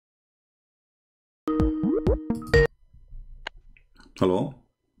Hello?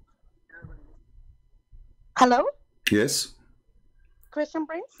 Hello, Yes? Christian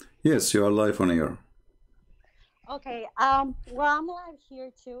Prince. Yes, you are live on air. Okay, well, I'm live here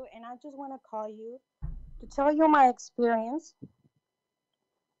too, and I just want to call you to tell you my experience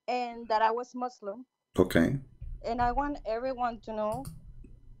and that I was Muslim, Okay. and I want everyone to know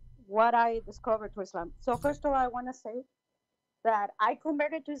what I discovered to Islam. So first of all, I want to say that I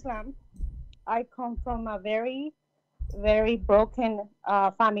converted to Islam. I come from a very, very broken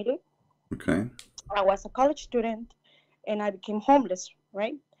family. Okay. I was a college student, and I became homeless.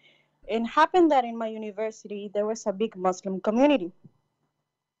 Right? It happened that in my university there was a big Muslim community.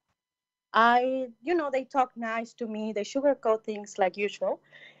 They talk nice to me. They sugarcoat things like usual,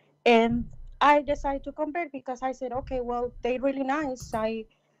 and I decided to convert because I said, okay, well, they're really nice.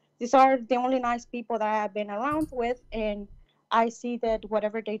 These are the only nice people that I've been around with, and I see that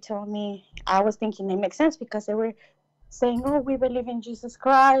whatever they tell me, I was thinking it makes sense because they were saying, oh, we believe in Jesus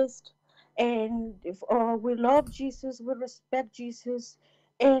Christ, and if we love Jesus, we respect Jesus,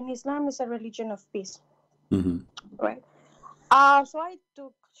 and Islam is a religion of peace, Mm-hmm. right? So I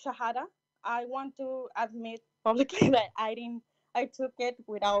took Shahada. I want to admit publicly that I took it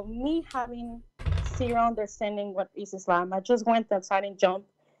without me having zero understanding what is Islam. I just went outside and jumped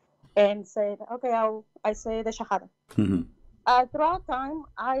and said, okay, I say the Shahada. Mm-hmm. Throughout time,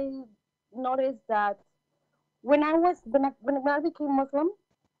 I noticed that when I became Muslim,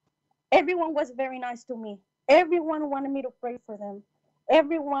 everyone was very nice to me. Everyone wanted me to pray for them.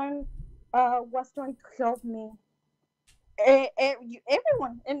 Everyone was trying to help me.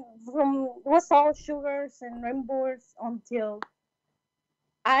 Everyone, and from it was all sugars and rainbows until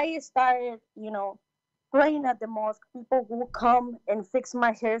I started, praying at the mosque. People would come and fix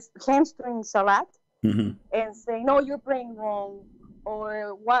my hands during salat Mm-hmm. and say, "No, you're praying wrong,"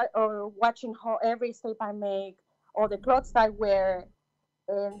 or what, or watching how every step I make, or the clothes I wear,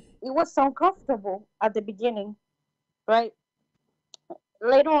 and it was so uncomfortable at the beginning, right?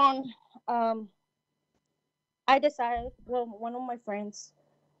 Later on, um, I decided. Well, one of my friends,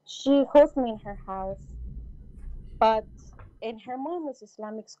 she hosts me in her house, but and her mom is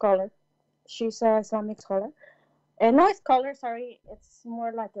Islamic scholar. She's a Islamic scholar, and no scholar. Sorry, it's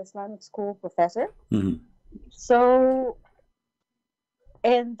more like Islamic school professor. Mm-hmm. So,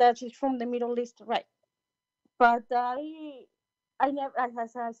 and that she's from the Middle East, right? But I never,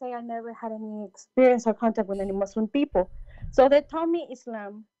 as I say, I never had any experience or contact with any Muslim people. So they taught me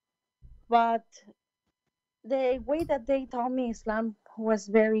Islam, but the way that they taught me Islam was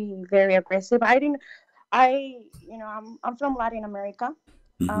very, very aggressive. I didn't. I'm from Latin America.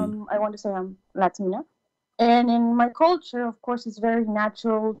 Mm-hmm. I want to say I'm Latina. And in my culture, of course, it's very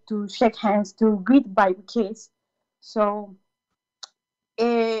natural to shake hands, to greet by kiss. So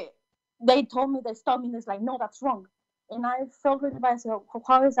eh, they told me, they stopped me, and it's like, no, that's wrong. And I felt really bad. So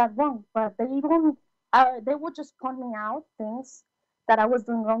how is that wrong? But they would just point me out things that I was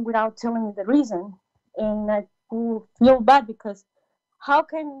doing wrong without telling me the reason. And I would feel bad because how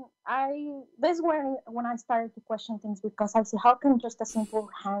can I? This is when I started to question things because I said, how can just a simple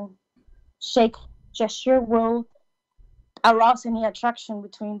handshake gesture will arouse any attraction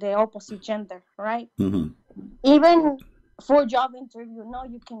between the opposite gender, right? Mm-hmm. Even for job interview, no,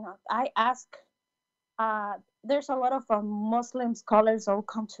 you cannot. I ask. There's a lot of Muslim scholars who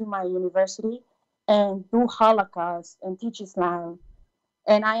come to my university and do Holocaust and teach Islam.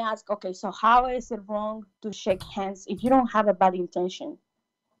 And I ask, okay, so how is it wrong to shake hands if you don't have a bad intention?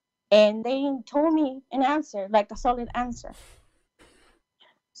 And they told me an answer, like a solid answer.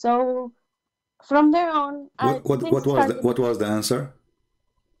 So from there on, things started. What was the answer?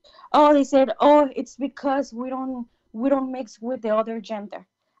 Oh, they said, oh, it's because we don't mix with the other gender.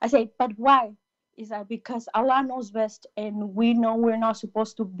 I said, but why? Is that because Allah knows best, and we know we're not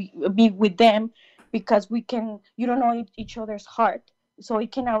supposed to be with them because you don't know each other's heart, so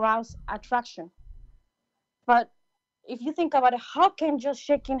it can arouse attraction. But if you think about it, how can just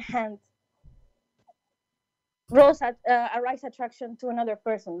shaking hands arise attraction to another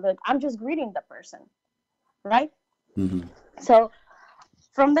person? Like I'm just greeting the person, right? Mm-hmm. So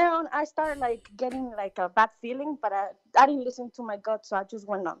from there on, I started like getting like a bad feeling, but I didn't listen to my gut, so I just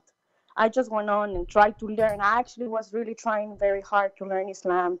went on. I just went on and tried to learn. I actually was really trying very hard to learn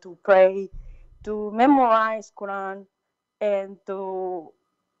Islam, to pray, to memorize Quran, and to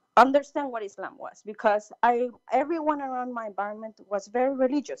understand what Islam was because everyone around my environment was very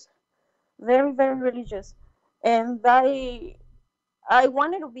religious, very very religious, and I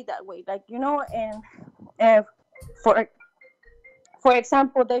wanted to be that way, like and uh, for For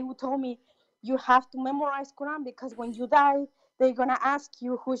example, they would tell me you have to memorize Quran because when you die, they're gonna ask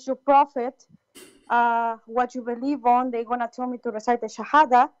you who's your prophet, what you believe on. They're gonna tell me to recite the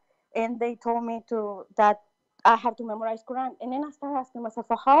Shahada, and they told me to that I have to memorize Quran. And then I started asking myself,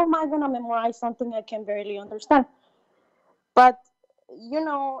 well, how am I gonna memorize something I can barely understand? But you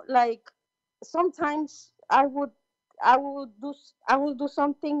know, like sometimes I will do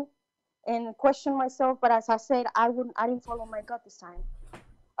something and question myself. But as I said, I didn't follow my gut this time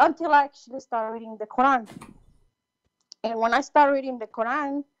until I actually started reading the Quran. And when I started reading the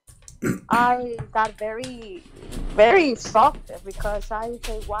Quran, I got very, very shocked because I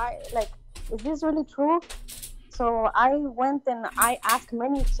say, why? Like, is this really true? So I went and I asked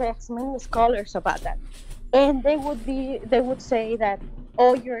many sheikhs, many scholars about that, and they would say that,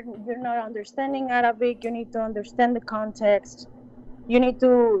 oh, you're not understanding Arabic. You need to understand the context. You need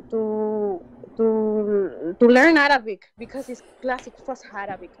to learn Arabic because it's classic Fusha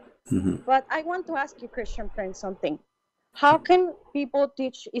Arabic. But I want to ask you, Christian friends, something. How can people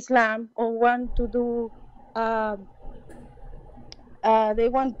teach Islam or want to do? They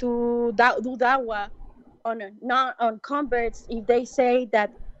want to do dawah on not on converts if they say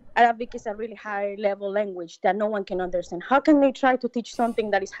that Arabic is a really high level language that no one can understand. How can they try to teach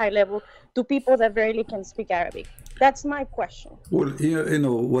something that is high level to people that barely can speak Arabic? That's my question. Well, you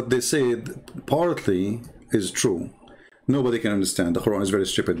know, what they said partly is true. Nobody can understand. The Quran is a very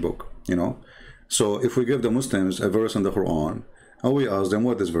stupid book, you know. So if we give the Muslims a verse in the Quran, and we ask them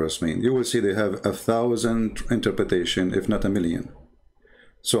what this verse means, you will see they have 1,000 interpretation, if not 1,000,000.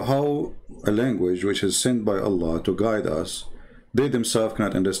 So how a language which is sent by Allah to guide us, they themselves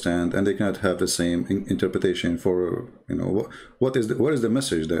cannot understand, and they cannot have the same interpretation for, you know, what is the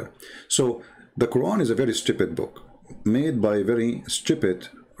message there? So the Quran is a very stupid book, made by a very stupid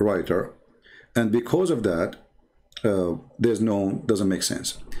writer, and because of that, doesn't make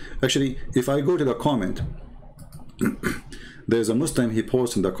sense. Actually, if I go to the comment, there's a Muslim, he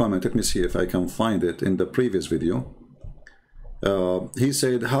posted in the comment, let me see if I can find it in the previous video. He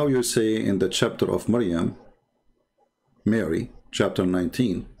said, how you say in the chapter of Mary, chapter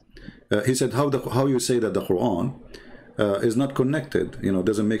 19, he said, how you say that the Quran is not connected, you know,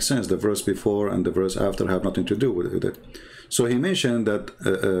 doesn't make sense. The verse before and the verse after have nothing to do with it. So he mentioned that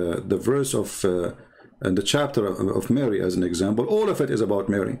the verse of and the chapter of Mary as an example, all of it is about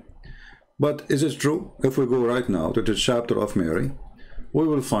Mary. But is it true? If we go right now to the chapter of Mary, we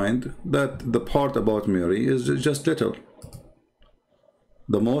will find that the part about Mary is just little.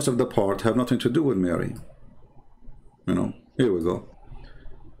 The most of the part have nothing to do with Mary. You know, here we go.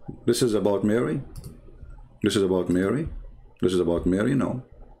 This is about Mary. This is about Mary. This is about Mary. No,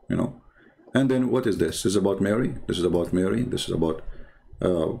 you know. And then what is this? This is about Mary. This is about Mary. This is about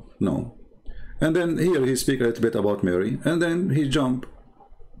no. And then here he speaks a little bit about Mary, and then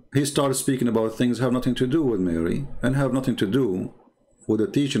he starts speaking about things have nothing to do with Mary and have nothing to do with the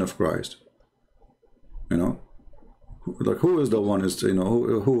teaching of Christ. You know, like who is the one is, you know,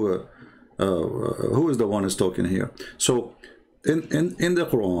 who is the one is talking here? So in the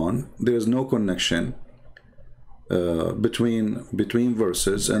Quran there is no connection between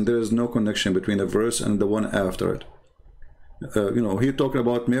verses, and there is no connection between a verse and the one after it. You know, he talking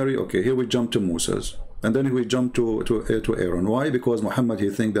about Mary. Okay, here we jump to Moses, and then we jump to Aaron. Why? Because Muhammad, he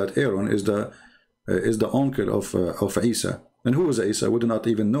think that Aaron is the uncle of Isa, and who is Isa? We do not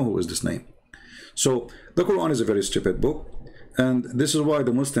even know who is this name. So the Quran is a very stupid book, and this is why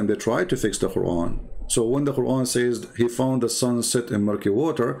the Muslim, they try to fix the Quran. So when the Quran says he found the sun set in murky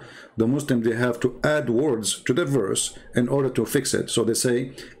water, the Muslim, they have to add words to the verse in order to fix it. So they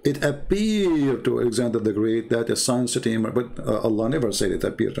say it appeared to Alexander the Great that the sun set in, but Allah never said it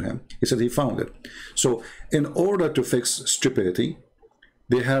appeared to him. He said he found it. So in order to fix stupidity,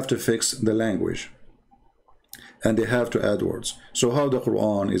 they have to fix the language, and they have to add words. So how the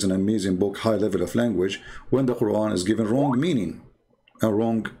Quran is an amazing book, high level of language, when the Quran is given wrong meaning, a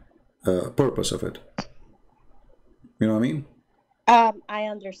wrong purpose of it. You know what I mean? I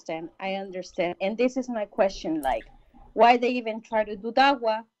understand. And this is my question, like, why they even try to do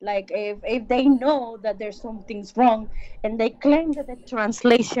dawah? Like, if they know that there's something's wrong and they claim that the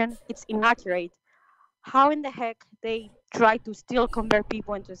translation is inaccurate, how in the heck they try to still convert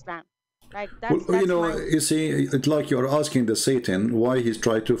people into Islam? Like, that's you know, you see, it's like you're asking the Satan why he's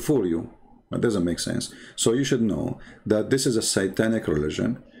trying to fool you. That doesn't make sense. So you should know that this is a satanic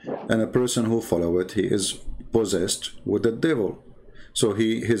religion, and a person who follows it, he is possessed with the devil. So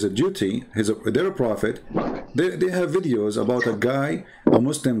his duty, they're a prophet. They have videos about a guy, a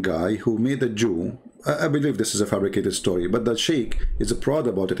Muslim guy who made a Jew. I believe this is a fabricated story, but that sheikh is proud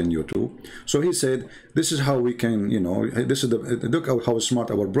about it in YouTube. So he said, this is how we can, you know, this is look how smart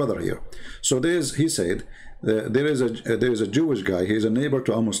our brother here. So he said, there is a Jewish guy, he is a neighbor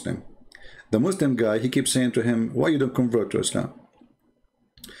to a Muslim, The Muslim guy, he keeps saying to him, why you don't convert to Islam?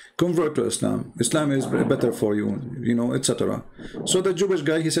 Convert to Islam. Islam is better for you, you know, etc. So the Jewish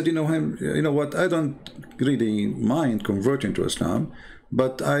guy, he said, you know what, I don't really mind converting to Islam,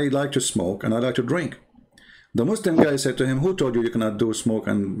 but I like to smoke and I like to drink. The Muslim guy said to him, who told you you cannot do smoke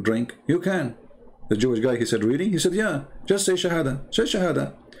and drink? You can. The Jewish guy, he said, really? He said, yeah, just say Shahada. Say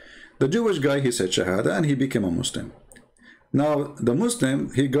Shahada. The Jewish guy, he said Shahada, and he became a Muslim. Now, the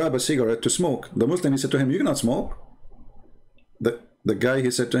Muslim, he grabbed a cigarette to smoke. The Muslim, he said to him, you cannot smoke. The guy, he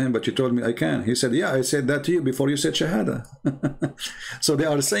said to him, but you told me I can. He said, yeah, I said that to you before you said Shahada. So they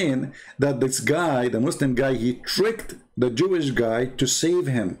are saying that this guy, the Muslim guy, he tricked the Jewish guy to save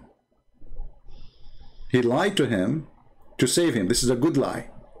him. He lied to him to save him. This is a good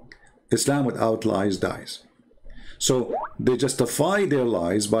lie. Islam without lies dies. So they justify their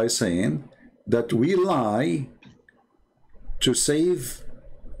lies by saying that we lie to save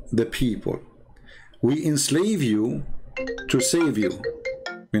the people. We enslave you to save you,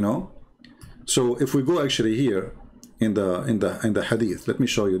 you know. So if we go actually here in the hadith, let me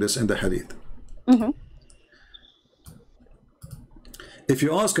show you this in the hadith. If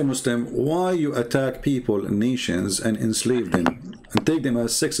you ask a Muslim why you attack people, nations, and enslave them and take them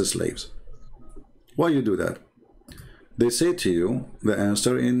as sex slaves, why you do that? They say to you the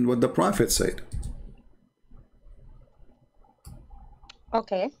answer in what the Prophet said.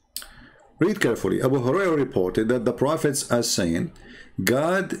 Okay. Read carefully. Abu Hurairah reported that the prophets as saying,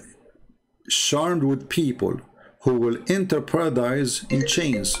 God charmed with people who will enter paradise in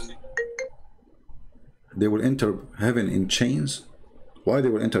chains. They will enter heaven in chains? Why they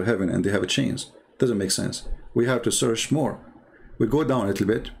will enter heaven and they have chains? Doesn't make sense. We have to search more. We go down a little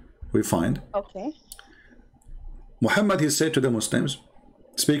bit, we find. Okay. Muhammad, he said to the Muslims,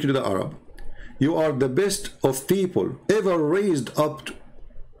 speaking to the Arab, you are the best of people ever raised up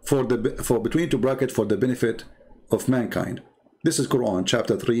for between two brackets for the benefit of mankind. This is Quran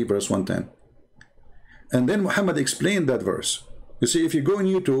chapter 3 verse 110. And then Muhammad explained that verse. You see, if you go on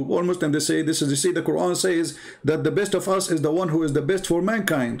YouTube, all Muslims, they say this is, you see, the Quran says that the best of us is the one who is the best for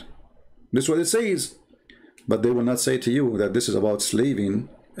mankind. This is what it says. But they will not say to you that this is about slaving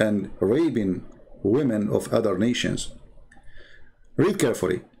and raping women of other nations. Read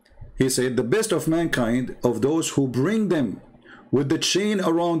carefully. He said, the best of mankind of those who bring them with the chain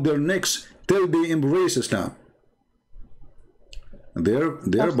around their necks till they embrace Islam.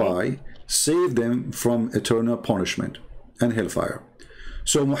 Thereby save them from eternal punishment and hellfire.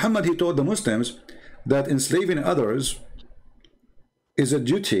 So Muhammad, he told the Muslims that enslaving others is a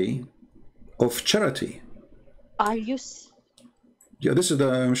duty of charity. Are you? Yeah, this is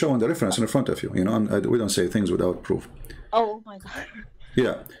I'm showing the reference in front of you. You know, we don't say things without proof. Oh my God.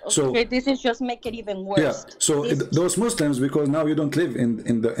 Yeah. So okay, this is just make it even worse. Yeah. So those Muslims, because now you don't live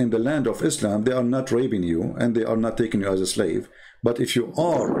in the land of Islam, they are not raping you and they are not taking you as a slave. But if you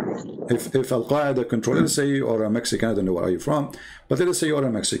are, if Al Qaeda control, let's say you are a Mexican, I don't know where are you from, but let us say you are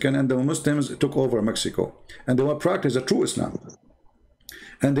a Mexican and the Muslims took over Mexico and they want to practice a true Islam,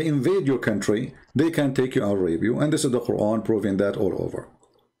 and they invade your country, they can take you and rape you, and this is the Quran proving that all over.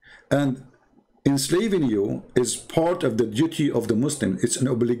 And enslaving you is part of the duty of the Muslim. It's an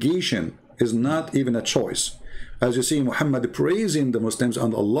obligation, it's not even a choice. As you see Muhammad praising the Muslims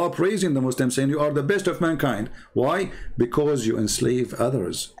and Allah praising the Muslims, saying you are the best of mankind. Why? Because you enslave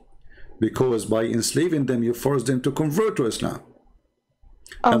others. Because by enslaving them you force them to convert to Islam.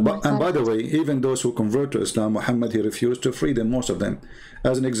 Oh, and by the way, even those who convert to Islam, Muhammad, he refused to free them, most of them.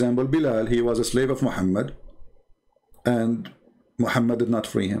 As an example, Bilal, he was a slave of Muhammad and Muhammad did not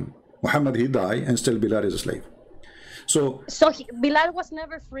free him. Muhammad, he died and still Bilal is a slave. So Bilal was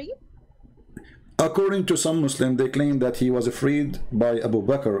never free? According to some Muslims, they claim that he was freed by Abu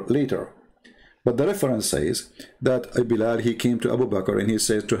Bakr later. But the reference says that Bilal, he came to Abu Bakr and he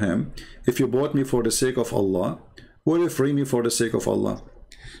said to him, if you bought me for the sake of Allah, will you free me for the sake of Allah?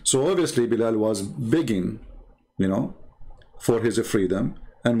 So obviously Bilal was begging, you know, for his freedom,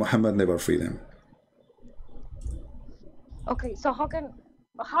 and Muhammad never freed him. Okay, so how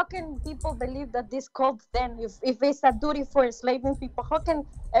can people believe that this cult then, if it's a duty for enslaving people, how can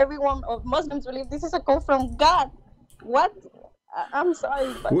everyone of Muslims believe this is a call from God? What? I'm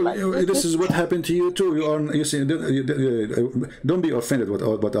sorry, but well, like, this is what happened to you too. You see, don't be offended what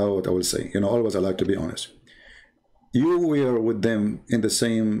I will say. You know, always I like to be honest. You were with them in the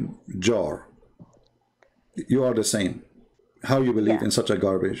same jar. You are the same. How you believe in such a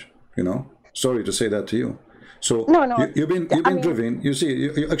garbage? You know, sorry to say that to you. So you've been driven. You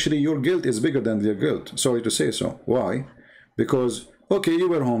see, actually your guilt is bigger than their guilt. Sorry to say so. Why? Because okay, you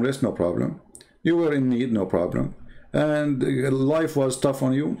were homeless, no problem. You were in need, no problem. and life was tough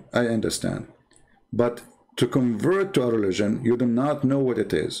on you, I understand. But to convert to a religion, you do not know what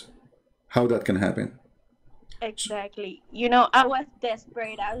it is, how that can happen. Exactly. I was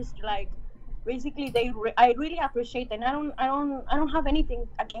desperate. I was like, basically, I really appreciate them. I don't have anything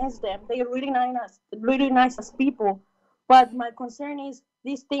against them. They're really nice as people. But my concern is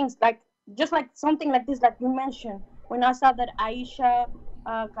these things, like just like something like this, like you mentioned, when I saw that Aisha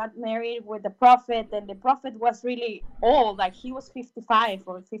got married with the prophet, and the prophet was really old, like he was 55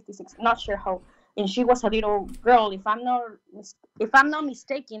 or 56, not sure how, and she was a little girl. If I'm not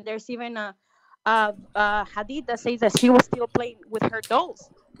mistaken, there's even a hadith that says that she was still playing with her dolls.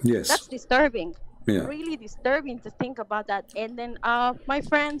 Yes. That's disturbing, Yeah. really disturbing to think about that. And then my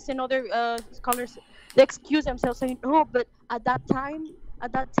friends and other scholars, they excuse themselves saying, "Oh, but at that time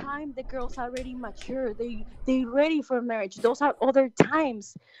the girls are already mature. They ready for marriage. Those are other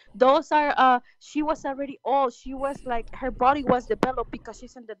times. Those are she was already old. She was like, her body was developed because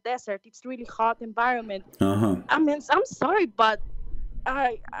she's in the desert. It's really hot environment. Uh-huh. I mean, I'm sorry, but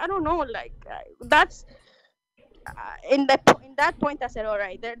I don't know, like that's in that point I said, all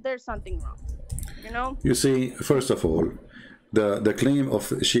right, there's something wrong, you know. You see, first of all, the claim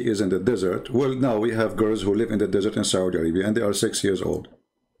of she is in the desert. Well, now we have girls who live in the desert in Saudi Arabia, and they are 6 years old.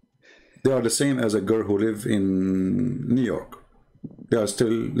 They are the same as a girl who live in New York. They are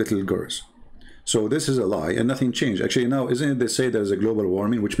still little girls. So this is a lie, and nothing changed. Actually, now isn't it they say there's a global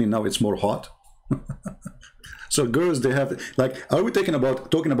warming, which means now it's more hot. So girls, they have, like, are we talking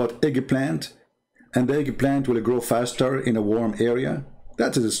about eggplant, and the eggplant will grow faster in a warm area?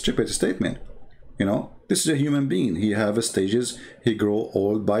 That is a stupid statement. This is a human being. He have stages. He grow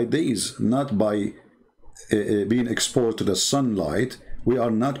old by days, not by being exposed to the sunlight. We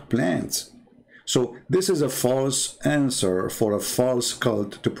are not plants. So this is a false answer for a false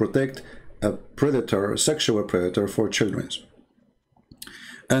cult to protect a predator, sexual predator for children.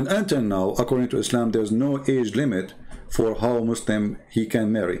 And until now, according to Islam, there's no age limit for how Muslim he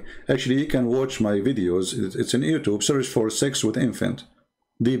can marry. Actually, you can watch my videos. It's in YouTube. Search for sex with infant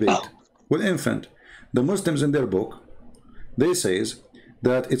debate with infant. The Muslims in their book, they says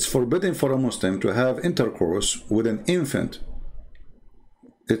that it's forbidden for a Muslim to have intercourse with an infant.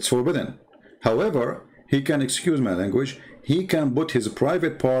 It's forbidden. However, he can, excuse my language, he can put his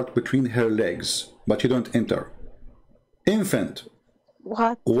private part between her legs, but he don't enter. Infant.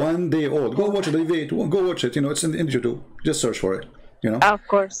 What? 1 day old. Go watch the debate. Go watch it. It's in YouTube. Just search for it. Of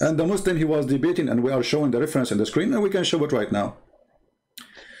course. And the Muslim, he was debating, and we are showing the reference in the screen, and we can show it right now.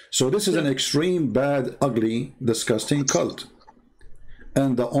 So this is an extreme, bad, ugly, disgusting cult.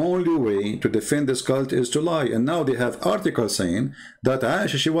 And the only way to defend this cult is to lie. And now they have articles saying that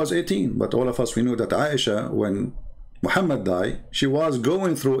Aisha, she was 18. But all of us, we know that Aisha, when Muhammad died, she was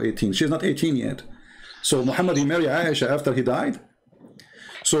going through 18. She's not 18 yet. So Muhammad, he married Aisha after he died.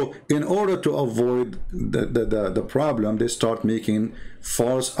 So in order to avoid the problem, they start making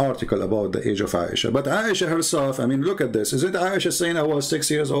false article about the age of Aisha. But Aisha herself, I mean, look at this. Is it Aisha saying I was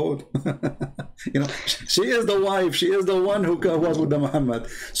 6 years old? She is the wife. She is the one who was with the Muhammad.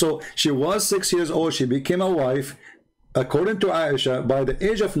 So she was 6 years old. She became a wife. According to Aisha, by the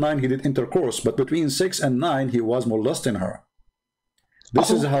age of 9, he did intercourse. But between 6 and 9, he was molesting her. This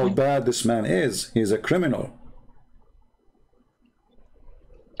is how bad this man is. He's a criminal.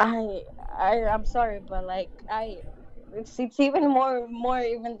 I'm sorry, but like it's even more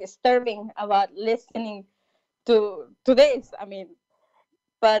even disturbing about listening to this. I mean,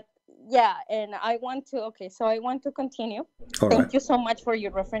 but yeah, and I want to continue. All Thank right. you so much for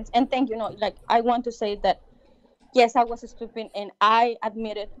your reference, and thank you. Like I want to say that yes, I was stupid, and I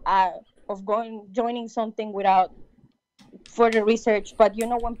admitted of joining something without further research. But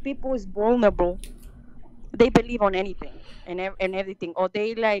when people is vulnerable, they believe on anything and everything, or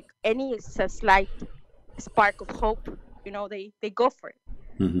they like any slight spark of hope, they go for it.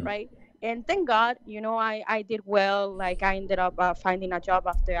 Mm-hmm. Right. And thank God, I did well. Like I ended up finding a job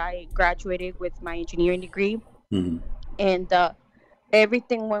after I graduated with my engineering degree. Mm-hmm. And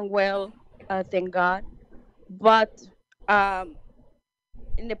everything went well, thank God. But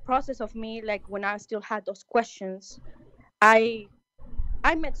in the process of me, like when I still had those questions,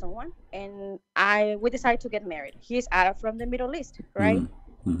 I met someone, and we decided to get married. He's Arab from the Middle East, right?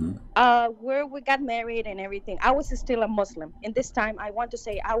 Mm-hmm. Where we got married and everything. I was still a Muslim. And this time, I want to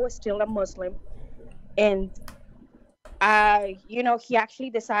say I was still a Muslim. And he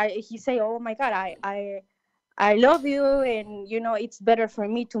actually decided. He said, "Oh my God, I love you, and it's better for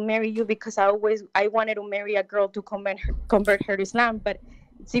me to marry you because I wanted to marry a girl to convert her to Islam, but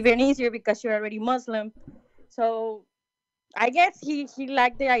it's even easier because you're already Muslim." So I guess he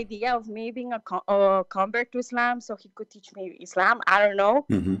liked the idea of me being a convert to Islam, so he could teach me Islam. I don't know,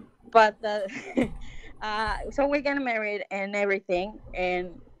 Mm-hmm. but so we got married and everything,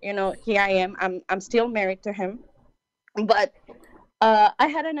 and here I am. I'm still married to him, but I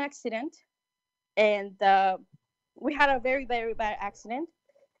had an accident, and we had a very very bad accident,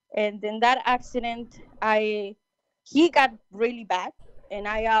 and in that accident, he got really bad, and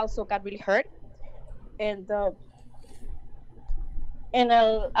I also got really hurt, and I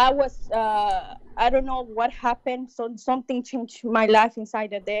was I don't know what happened. So something changed my life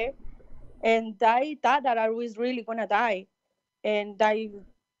inside of there, and I thought that I was really gonna die, and I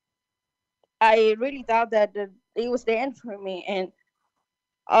really thought that it was the end for me. And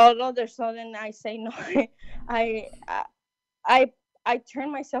all of a sudden, I say no. I I I I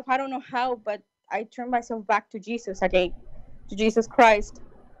turned myself. I don't know how, but I turned myself back to Jesus again, to Jesus Christ.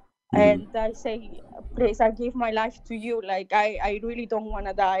 Mm-hmm. And I say, please, I give my life to you. Like I really don't want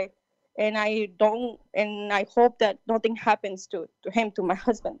to die, and I hope that nothing happens to him, to my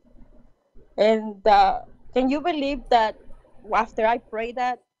husband. And can you believe that after I prayed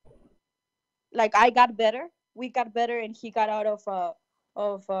that, like I got better, we got better, and he got out of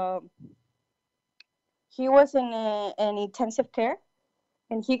he was in an intensive care,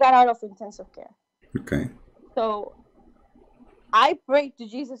 and he got out of intensive care. Okay. So I prayed to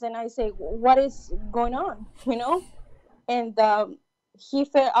Jesus, and I say, what is going on, and he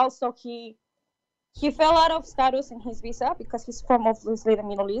fell also he fell out of status in his visa because he's from obviously the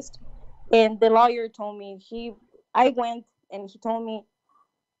Middle East, and the lawyer told me I went, and he told me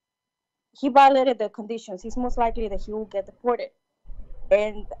he violated the conditions. It's most likely that he will get deported.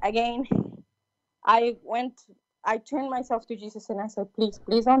 And again, I went, I turned myself to Jesus, and I said, please,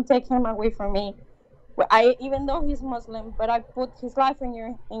 please don't take him away from me. I even though he's Muslim, but I put his life in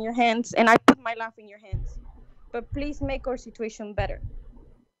your hands, and I put my life in your hands. But please make our situation better.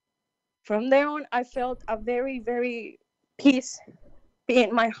 From there on, I felt a very, very peace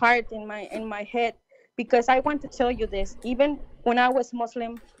in my heart, in my head, because I want to tell you this. Even when I was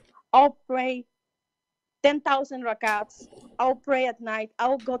Muslim, I'll pray 10,000 rakats. I'll pray at night.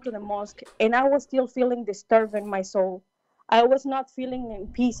 I'll go to the mosque, and I was still feeling disturbed in my soul. I was not feeling in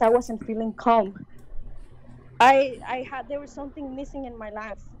peace. I wasn't feeling calm. I had there was something missing in my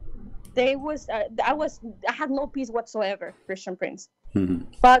life. I had no peace whatsoever, Christian Prince. Mm-hmm.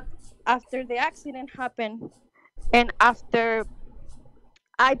 But after the accident happened, and after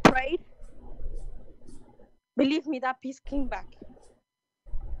I prayed, believe me, that peace came back.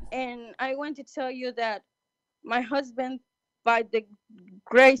 And I want to tell you that my husband, by the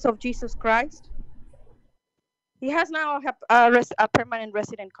grace of Jesus Christ, he has now a permanent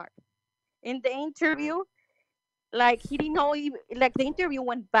resident card. In the interview, like he didn't know, like the interview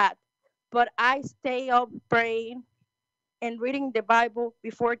went bad, but I stay up praying and reading the Bible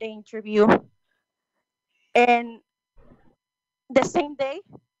before the interview. And the same day,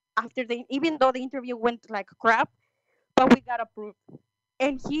 even though the interview went like crap, but we got approved.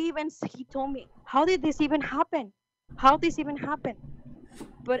 And he told me, how did this even happen? How this even happen?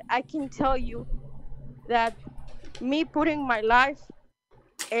 But I can tell you that me putting my life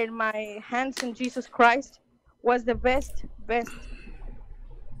and my hands in Jesus Christ was the best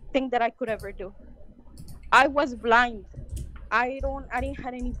thing that I could ever do. I was blind. I didn't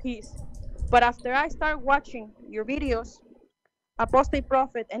have any peace. But after I started watching your videos, Apostate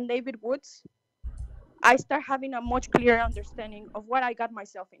Prophet and David Woods, I start having a much clearer understanding of what I got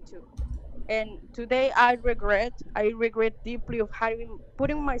myself into. And today I regret deeply of having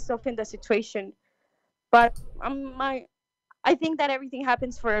putting myself in the situation. But I think that everything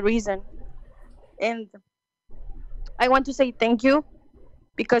happens for a reason. And I want to say thank you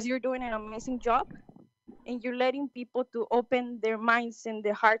because you're doing an amazing job, and you're letting people to open their minds and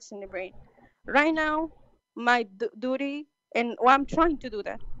their hearts and their brain. Right now, my duty, and well, I'm trying to do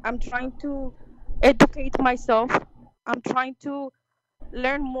that. I'm trying to educate myself. I'm trying to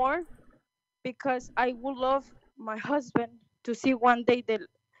learn more because I would love my husband to see one day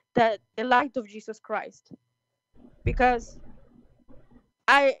the light of Jesus Christ. Because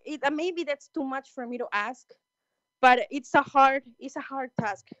maybe that's too much for me to ask, but it's a hard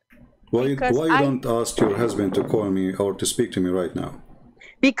task because Why you don't ask your husband to call me or to speak to me right now?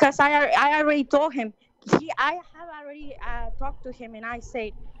 because I already told him. I have already talked to him, and I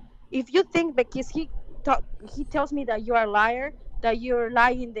say, if you think, because he tells me that you are a liar, that you're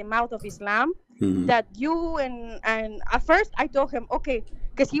lying in the mouth of Islam, Mm-hmm. that you and at first I told him, okay,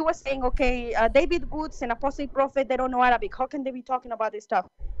 because he was saying, okay, David Woods and Apostle Prophet, they don't know Arabic. How can they be talking about this stuff?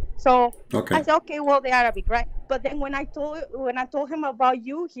 So I Okay. said, okay, well, the Arabic, right? But then when I told him about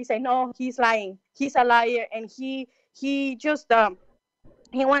you, he said, no, he's lying. He's a liar, and he just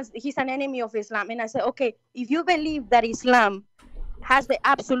he's an enemy of Islam. And I said, okay, if you believe that Islam has the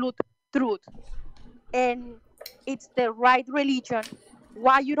absolute truth and it's the right religion,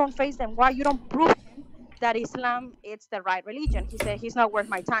 why you don't face them? Why you don't prove him that Islam is the right religion? He said he's not worth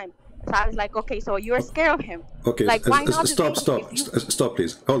my time. So I was like, okay, so you're scared of him. Okay, like, why not stop,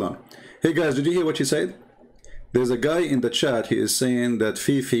 please. Hold on. Hey guys, did you hear what she said? There's a guy in the chat. He is saying that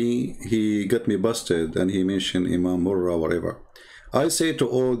Fifi, he got me busted, and he mentioned Imam Murrah, whatever. I say to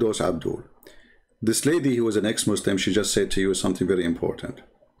all those, Abdul, this lady who was an ex-Muslim, she just said to you something very important.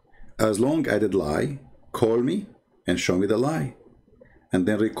 As long as I did lie, call me and show me the lie, and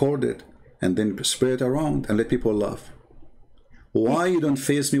then record it, and then spread it around and let people laugh. Why you don't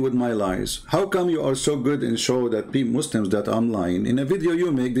face me with my lies? How come you are so good and show that people, Muslims, that I'm lying? In a video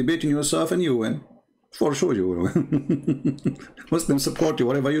you make, debating yourself, and you win. For sure you will win. Muslims support you,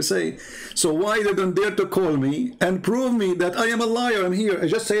 whatever you say. So why they don't dare to call me and prove me that I am a liar? I'm here. I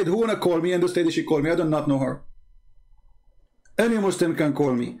just said, who wanna call me? And this lady, she called me. I do not know her. Any Muslim can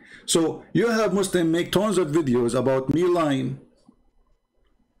call me. So you have Muslim make tons of videos about me lying.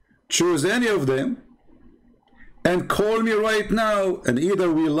 Choose any of them and call me right now, and either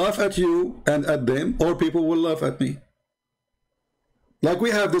we laugh at you and at them, or people will laugh at me. Like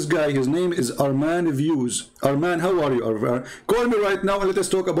we have this guy, his name is Arman Views. Arman, how are you, Arman? Call me right now and let us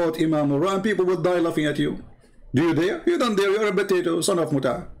talk about Imam Murrah, and people will die laughing at you. Do you dare? You don't dare. You're a potato, son of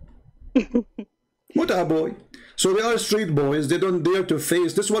Muta. Muta boy. So they are street boys. They don't dare to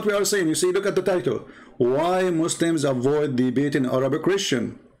face. This is what we are saying. You see, look at the title. Why Muslims avoid debating Arab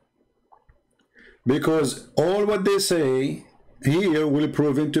Christian? Because all what they say here will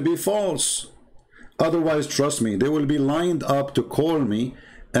prove to be false. Otherwise, trust me, they will be lined up to call me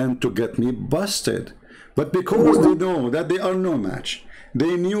and to get me busted. But because they know that they are no match,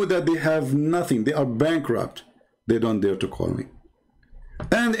 they knew that they have nothing, they are bankrupt, they don't dare to call me.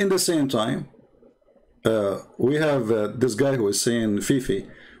 And in the same time, we have this guy who is saying, Fifi,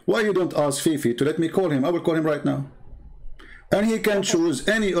 why you don't ask Fifi to let me call him? I will call him right now. And he can choose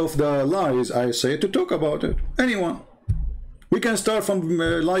any of the lies I say to talk about it. Anyone. We can start from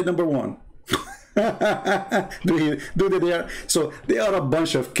lie number 1. do they dare? So they are a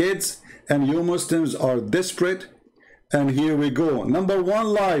bunch of kids, and you Muslims are desperate. And here we go. Number 1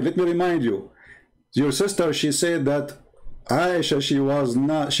 lie. Let me remind you. Your sister, she said that Aisha,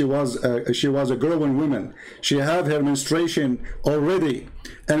 she was a growing woman. She have her menstruation already,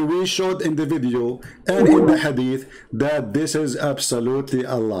 and we showed in the video and in the hadith that this is absolutely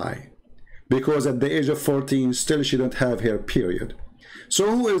a lie, because at the age of 14 still she don't have her period.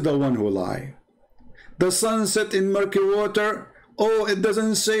 So who is the one who lie? The sun set in murky water? Oh, it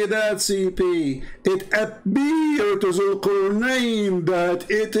doesn't say that, CP. It appeared to Zulqarnain that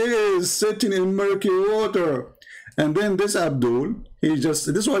it is sitting in murky water. And then this Abdul, this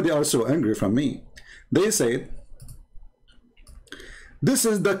is why they are so angry from me. They said, this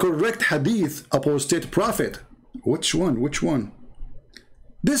is the correct hadith, apostate prophet. Which one? Which one?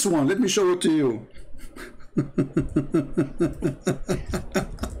 This one, let me show it to you.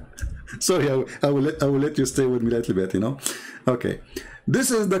 Sorry, I will let you stay with me a little bit, you know. Okay,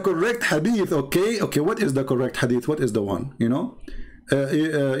 this is the correct hadith. Okay, what is the correct hadith? What is the one? You know, this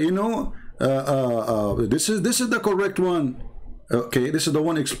is the correct one. Okay, this is the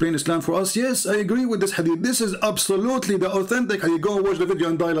one explain Islam for us. Yes, I agree with this hadith. This is absolutely the authentic. You go watch the video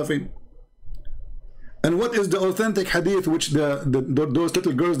and die laughing. And what is the authentic hadith which those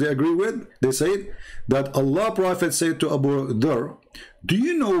little girls they agree with? They say that Allah Prophet said to Abu Dhar, do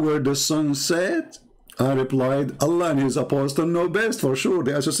you know where the sun set? I replied, Allah and his apostle know best. For sure,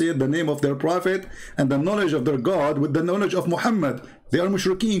 they associate the name of their prophet and the knowledge of their God with the knowledge of Muhammad. They are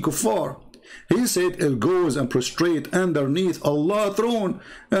mushrikeen, kuffar. He said it goes and prostrate underneath Allah's throne.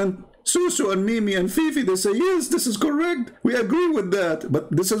 And Susu and Mimi and Fifi, they say, yes, this is correct. We agree with that.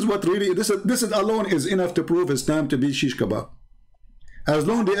 But this is what really, this is alone is enough to prove Islam to be shish kebab. As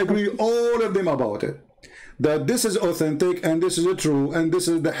long as they agree, all of them about it, that this is authentic and this is true and this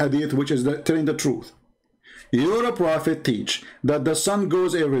is the hadith which is telling the truth. Your prophet teach that the sun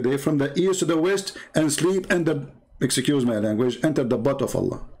goes every day from the east to the west and sleep and excuse my language, enter the butt of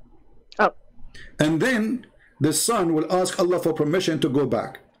Allah. Oh. And then the sun will ask Allah for permission to go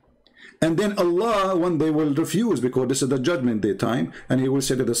back. And then Allah one day will refuse, because this is the judgment day time, and he will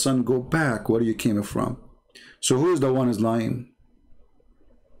say to the sun, go back where you came from. So who is the one who is lying?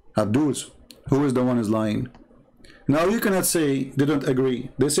 Abdus. Who is the one who is lying? Now you cannot say they don't agree.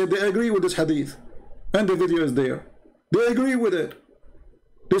 They say they agree with this hadith. And the video is there. They agree with it.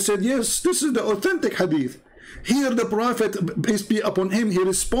 They said, yes, this is the authentic hadith. Here the Prophet, peace be upon him, he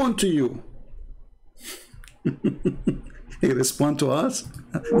respond to you. He respond to us?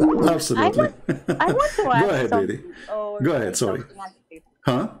 I Absolutely. want, I want to Go ask ahead, lady. something or Go ahead, say sorry. something actually.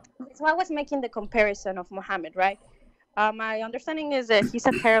 Huh? So I was making the comparison of Muhammad, right? My understanding is that he's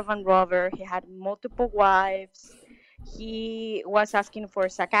a caravan rover. He had multiple wives. He was asking for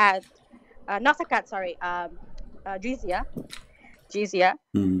zakat, not zakat, sorry, jizya, jizya,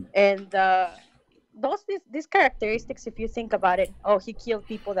 Mm. and these characteristics. If you think about it, oh, he killed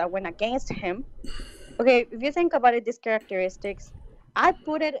people that went against him. Okay, if you think about it, these characteristics, I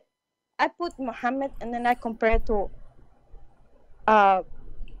put it, I put Muhammad, and then I compare it uh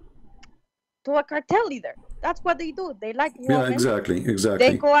to a cartel leader. That's what they do. They like Yeah, women. exactly, They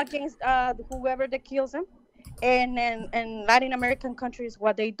exactly. go against whoever that kills them. And in Latin American countries,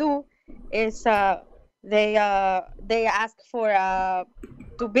 what they do is they ask for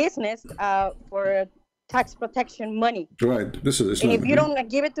to business for tax protection money. Right. This is And Islam. if you don't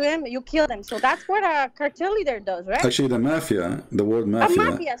give it to him, you kill them. So that's what a cartel leader does, right? Actually, the mafia, the word A mafia,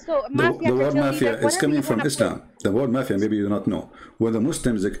 mafia. So mafia, the word cartel mafia leader, is whatever coming you from want to put. Islam. The word mafia, maybe you do not know. When the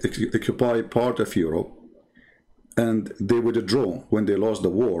Muslims occupy part of Europe and they withdraw when they lost the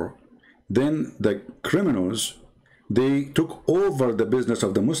war, then the criminals, they took over the business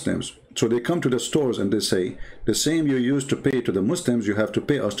of the Muslims. So they come to the stores and they say, the same you used to pay to the Muslims, you have to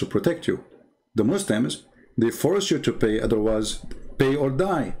pay us to protect you. The Muslims, they force you to pay, otherwise pay or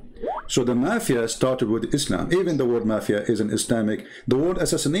die. So the mafia started with Islam. Even the word mafia is an Islamic. The word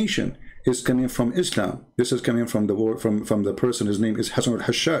assassination is coming from Islam. This is coming from the word from the person. His name is Hassan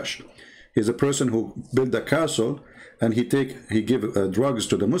al-Hashash. He's a person who built a castle, and he give drugs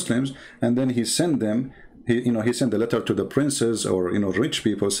to the Muslims, and then he sent them. He sent a letter to the princes or rich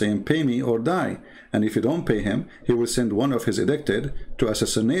people saying, pay me or die. And if you don't pay him, he will send one of his elected to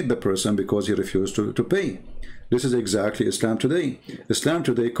assassinate the person because he refused to pay. This is exactly Islam today. Islam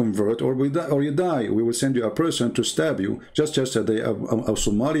today, convert or you die. We will send you a person to stab you. Just yesterday, a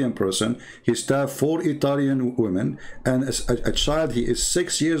Somalian person, he stabbed 4 Italian women and a child, he is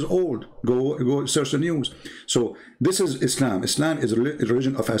 6 years old. Go search the news. So this is Islam. Islam is a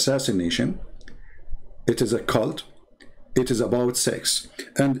religion of assassination. It is a cult. It is about sex.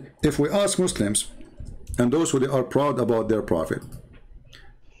 And if we ask Muslims, and those who are proud about their prophet,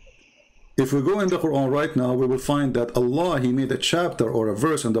 if we go in the Quran right now, we will find that Allah, He made a chapter or a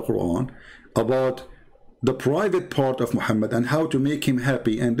verse in the Quran about the private part of Muhammad and how to make him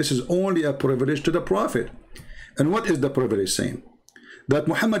happy. And this is only a privilege to the prophet. And what is the privilege saying? That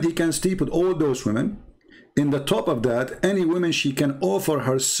Muhammad, he can sleep with all those women. In the top of that, any woman she can offer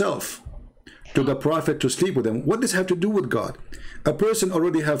herself to the prophet to sleep with them. What does this have to do with God? A person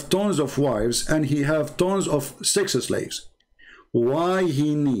already have tons of wives and he have tons of sex slaves. Why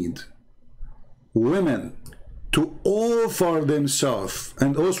he need women to offer themselves?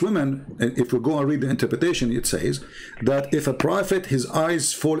 And those women, if we go and read the interpretation, it says that if a prophet, his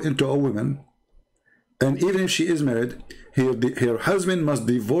eyes fall into a woman, and even if she is married, her husband must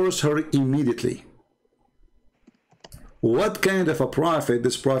divorce her immediately. What kind of a prophet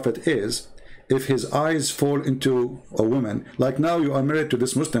this prophet is if his eyes fall into a woman? Like now you are married to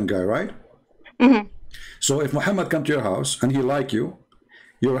this Muslim guy, right? Mm-hmm. So if Muhammad come to your house and he like you,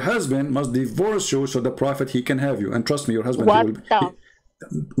 your husband must divorce you so the prophet, he can have you. And trust me, your husband, What he will, the?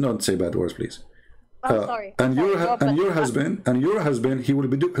 don't say bad words, please. I'm sorry. And Sorry, your husband, he will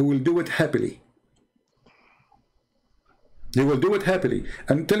do it happily. He will do it happily.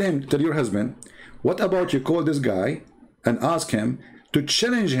 And tell your husband, what about you call this guy and ask him to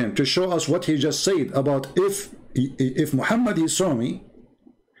challenge him to show us what he just said about if Muhammad, he saw me,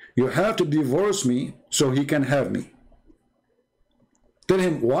 you have to divorce me so he can have me. Tell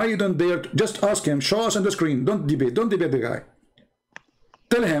him why you don't dare. Just ask him, show us on the screen. Don't debate the guy.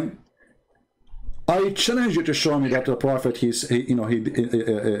 Tell him, I challenge you to show me that the prophet,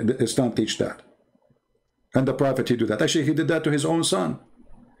 Islam teach that. And the prophet, he do that. Actually, he did that to his own son.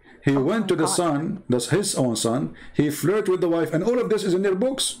 He went to the son, that's his own son. He flirted with the wife, and all of this is in their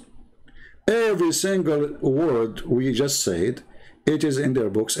books. Every single word we just said, it is in their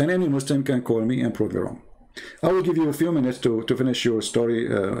books, and any Muslim can call me and prove it wrong. I will give you a few minutes to finish your story,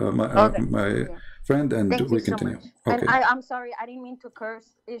 my friend, and Thank we you so continue. much. Okay. And I'm sorry, I didn't mean to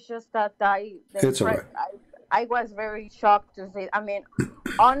curse. It's just that It's all right. I was very shocked to see. I mean,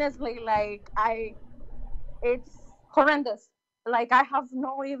 honestly, like it's horrendous. Like I have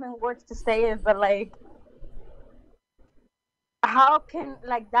no even words to say it, but like, how can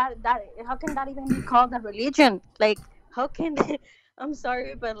like that how can that even be called a religion? Like, how can I'm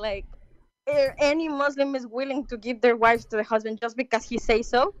sorry, but like, any Muslim is willing to give their wives to the husband just because he says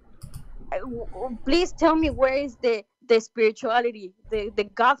so? Please tell me, where is the spirituality, the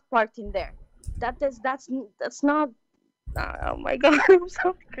God part in there? that's not. Oh my God! I'm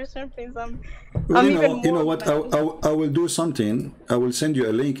sorry, Christian Prince. Well, I'm even you know more what? mad. I will do something. I will send you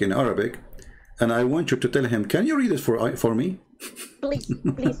a link in Arabic, and I want you to tell him. Can you read it for me? Please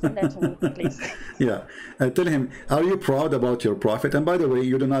send that to me, please. Yeah, tell him. Are you proud about your prophet? And by the way,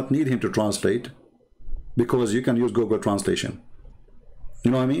 you do not need him to translate, because you can use Google Translation.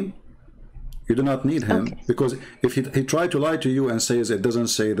 You know what I mean? You do not need him, Okay. because if he tried to lie to you and says it doesn't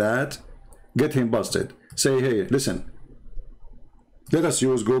say that, get him busted. Say, hey, listen, let us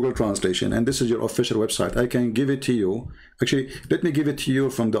use Google Translation, and this is your official website. I can give it to you. Actually, let me give it to you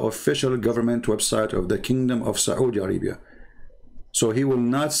from the official government website of the Kingdom of Saudi Arabia. So he will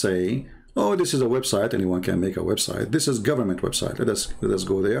not say, oh, this is a website, anyone can make a website. This is government website. Let us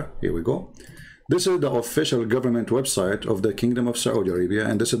go there. Here we go. This is the official government website of the Kingdom of Saudi Arabia,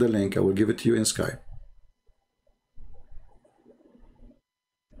 and this is the link. I will give it to you in Skype.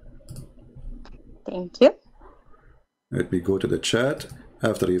 Thank you. Let me go to the chat.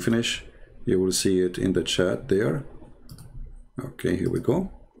 After you finish, you will see it in the chat there. Okay, here we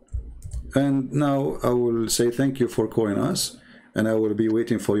go. And now I will say thank you for calling us, and I will be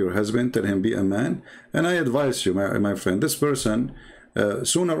waiting for your husband. Tell him be a man. And I advise you, my friend, this person,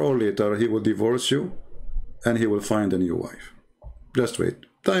 sooner or later, he will divorce you, and he will find a new wife. Just wait.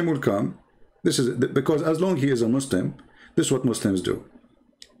 Time will come. This is because as long as he is a Muslim, this is what Muslims do.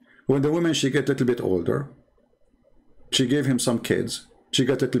 When the woman, she get a little bit older, she gave him some kids, she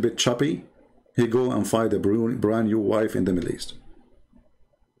got a little bit choppy, he go and find a brand new wife in the Middle East.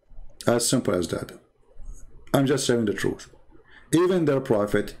 As simple as that. I'm just sharing the truth. Even their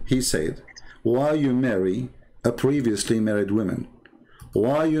prophet, he said, why you marry a previously married woman?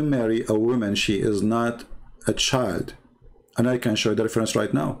 Why you marry a woman, she is not a child? And I can show you the reference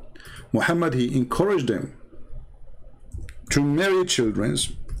right now. Muhammad, he encouraged them to marry children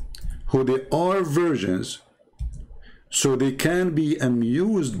who they are virgins, so they can be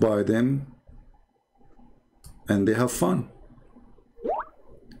amused by them and they have fun.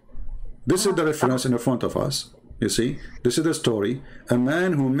 This is the reference in the front of us. You see, this is the story. A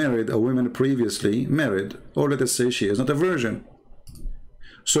man who married a woman previously married, or let us say she is not a virgin.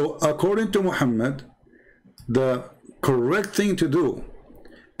 So according to Muhammad, the correct thing to do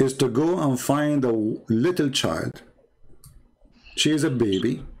is to go and find a little child. She is a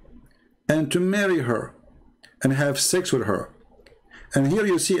baby, and to marry her and have sex with her. And here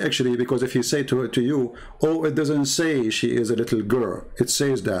you see, actually, because if you say to you, oh, it doesn't say she is a little girl, it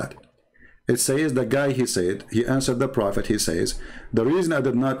says that. It says the guy, he said, he answered the prophet, he says, the reason I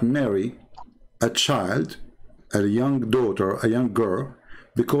did not marry a child, a young daughter, a young girl,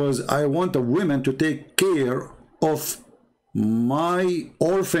 because I want a woman to take care of my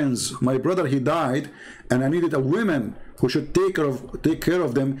orphans. My brother, he died, and I needed a woman who should take care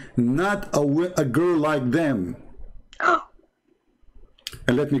of them, not a girl like them.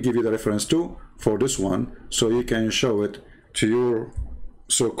 And let me give you the reference too for this one, so you can show it to your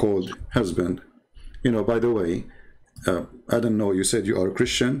so-called husband. You know, by the way, I don't know, you said you are a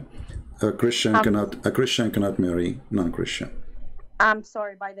Christian. A Christian cannot marry non-Christian. I'm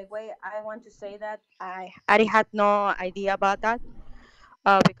sorry, by the way, I want to say that I had no idea about that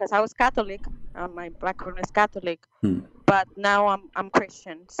because I was Catholic. My background is Catholic, but now I'm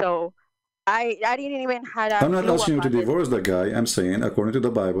Christian. So I didn't even have a I'm not clue asking you to about it. divorce the guy. I'm saying, according to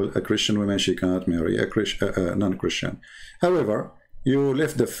the Bible, a Christian woman, she cannot marry a non-Christian. However, you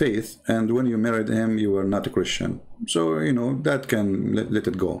left the faith, and when you married him, you were not a Christian. So, you know, that can let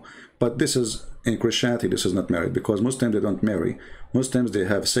it go. But this is, in Christianity, this is not married, because Muslims, they don't marry. Muslims, they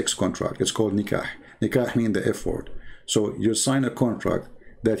have sex contract. It's called nikah. Nikah means the F word. So you sign a contract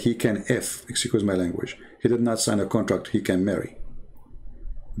that he can excuse my language. He did not sign a contract he can marry.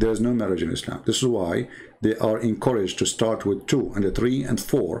 There is no marriage in Islam. This is why they are encouraged to start with 2 and 3 and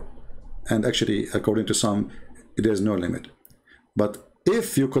 4. And actually, according to some, there is no limit. But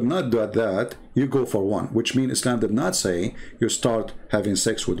if you could not do that, you go for 1, which means Islam did not say you start having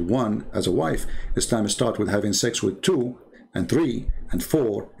sex with 1 as a wife. Islam start with having sex with 2 and 3 and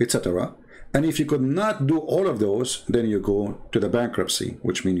 4, etc. And if you could not do all of those, then you go to the bankruptcy,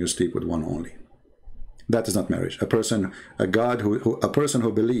 which means you sleep with 1 only. That is not marriage. A person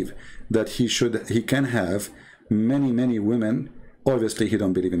who believes that he can have many women, obviously he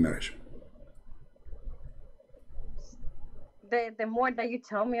don't believe in marriage. The more that you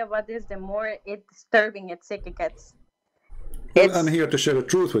tell me about this, the more it's disturbing it gets. Well, I'm here to share the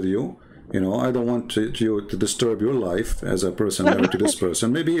truth with you. You know, I don't want you to disturb your life as a person married to this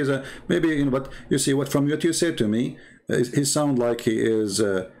person. Maybe you know, but you see, from what you said to me, he sounds like he is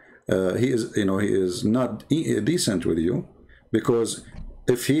not decent with you, because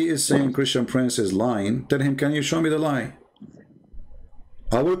If he is saying Christian Prince is lying, tell him, can you show me the lie?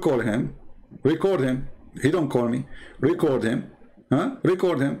 I will call him, record him. He don't call me. Record him. Huh?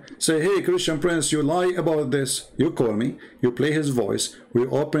 Record him. Say, hey, Christian Prince, you lie about this. You call me. You play his voice. We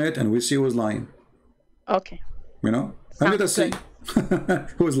open it and we see who's lying. Okay. You know? And let us see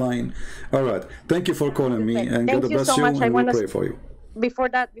who's lying. All right. Thank you for calling me. And God bless you. And we pray for you. Before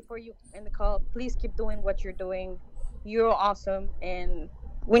you end the call, please keep doing what you're doing. You're awesome. And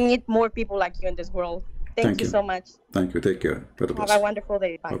we need more people like you in this world. Thank you so much. Thank you. Take care. God bless. Have a wonderful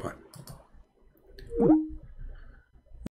day. Bye. Bye-bye.